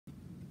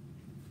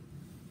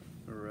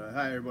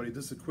Hi everybody,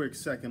 this is a quick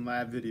second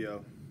lab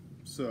video.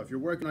 So if you're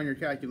working on your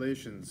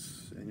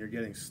calculations and you're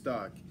getting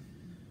stuck,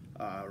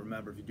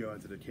 remember if you go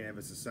into the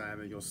Canvas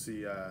assignment, you'll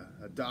see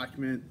a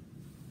document,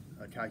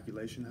 a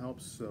calculation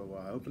helps. So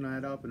open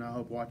that up and I'll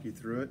help walk you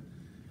through it.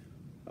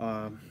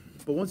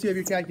 But once you have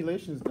your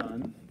calculations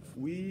done,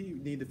 we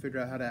need to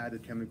figure out how to add the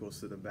chemicals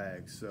to the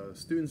bag. So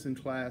students in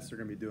class are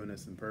going to be doing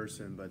this in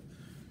person, but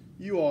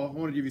you all, I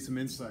want to give you some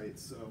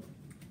insights. So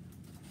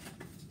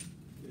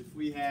if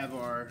we have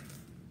our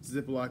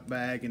Ziploc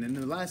bag, and in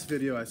the last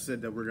video I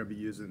said that we're going to be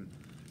using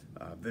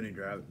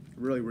vinegar.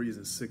 Really, we're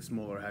using 6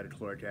 molar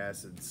hydrochloric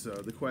acid. So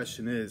the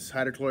question is,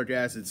 hydrochloric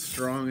acid,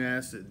 strong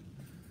acid.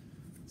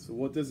 So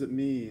what does it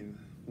mean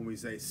when we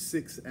say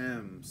 6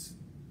 M's?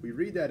 We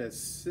read that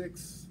as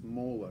 6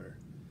 molar.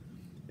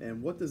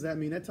 And what does that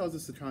mean? That tells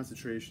us the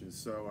concentration.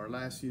 So our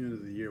last unit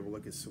of the year, we'll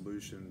look at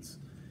solutions.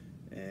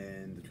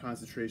 And the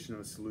concentration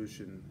of a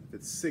solution, if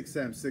it's 6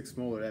 M, 6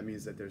 molar, that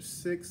means that there's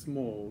 6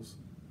 moles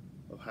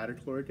of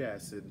hydrochloric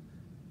acid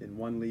in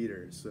 1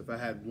 liter. So if I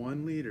had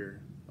 1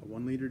 liter, a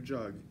 1 liter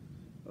jug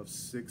of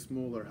 6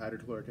 molar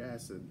hydrochloric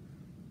acid,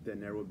 then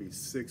there will be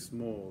 6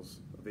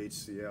 moles of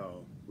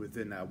HCl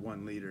within that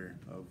 1 liter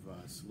of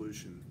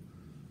solution.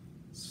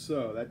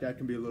 So that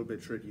can be a little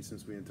bit tricky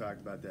since we didn't talk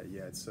about that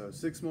yet. So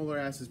 6 molar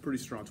acid is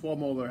pretty strong. 12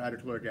 molar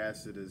hydrochloric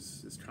acid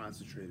is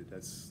concentrated.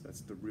 That's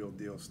the real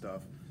deal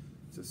stuff.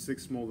 So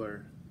 6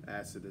 molar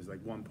acid is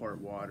like 1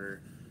 part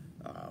water,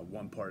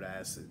 1 part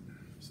acid.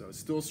 So it's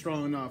still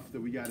strong enough that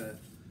we gotta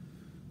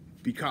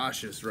be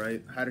cautious,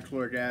 right?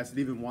 Hydrochloric acid,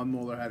 even 1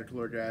 molar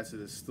hydrochloric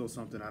acid is still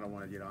something I don't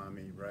want to get on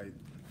me, right?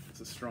 It's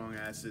a strong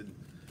acid.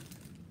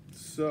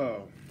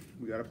 So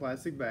we got a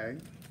plastic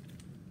bag.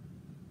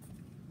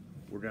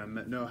 We're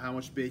gonna know how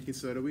much baking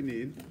soda we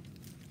need.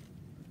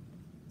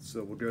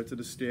 So we'll go to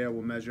the scale,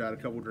 we'll measure out a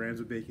couple grams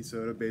of baking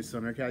soda based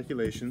on our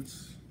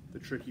calculations. The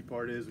tricky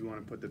part is we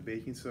want to put the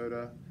baking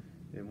soda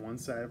in one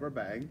side of our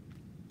bag.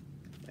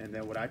 And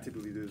then what I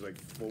typically do is like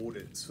fold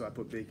it. So I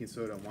put baking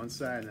soda on one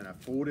side and then I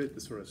fold it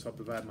to sort of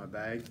subdivide my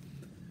bag.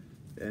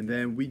 And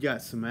then we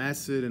got some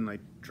acid in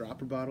like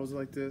dropper bottles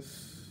like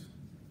this.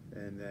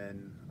 And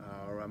then,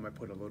 or I might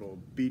put a little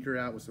beaker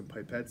out with some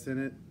pipettes in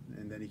it.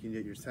 And then you can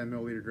get your 10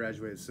 milliliter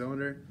graduated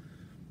cylinder.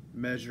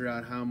 Measure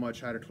out how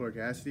much hydrochloric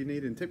acid you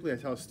need. And typically I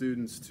tell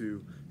students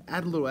to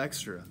add a little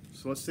extra.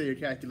 So let's say your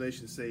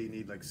calculations say you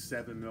need like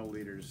 7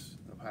 milliliters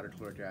of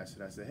hydrochloric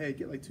acid. I say, hey,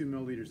 get like 2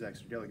 milliliters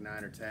extra, get like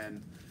 9 or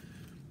 10.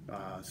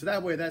 So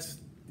that way, that's,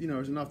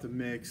 there's enough to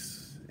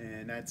mix,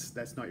 and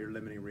that's not your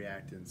limiting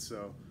reactant.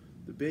 So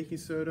the baking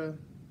soda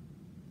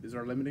is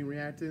our limiting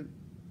reactant.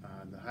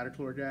 The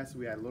hydrochloric acid,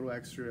 we add a little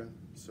extra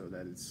so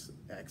that it's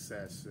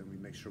excess, and we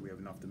make sure we have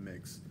enough to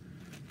mix.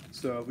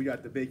 So we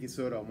got the baking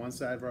soda on one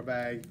side of our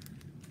bag.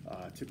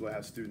 Typically, I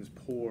have students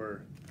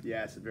pour the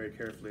acid very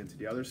carefully into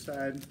the other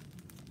side,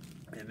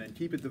 and then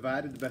keep it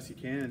divided the best you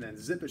can, and then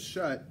zip it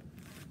shut.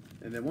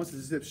 And then once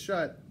it's zipped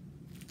shut,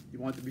 you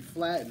want it to be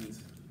flattened.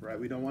 Right,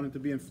 we don't want it to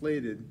be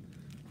inflated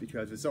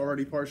because it's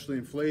already partially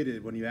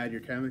inflated. When you add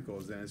your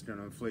chemicals, then it's going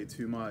to inflate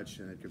too much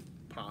and it could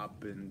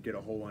pop and get a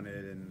hole in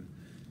it, and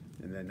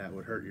then that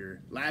would hurt your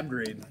lab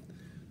grade.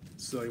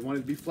 So you want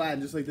it to be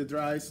flattened just like the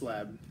dry ice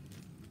lab.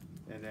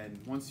 And then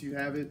once you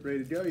have it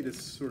ready to go, you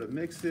just sort of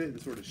mix it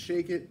and sort of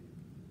shake it,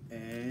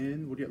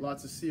 and we'll get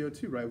lots of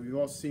CO2, right? We've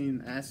all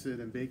seen acid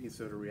and baking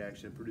soda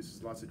reaction. It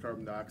produces lots of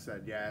carbon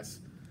dioxide gas,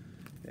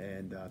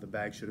 and the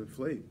bag should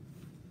inflate.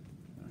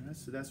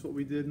 So that's what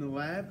we did in the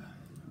lab.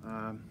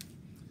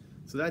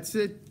 So that's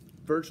it.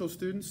 Virtual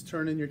students,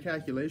 turn in your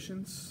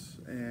calculations,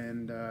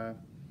 and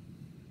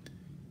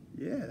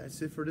yeah,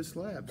 that's it for this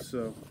lab.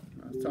 So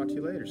I'll talk to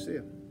you later. See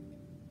ya.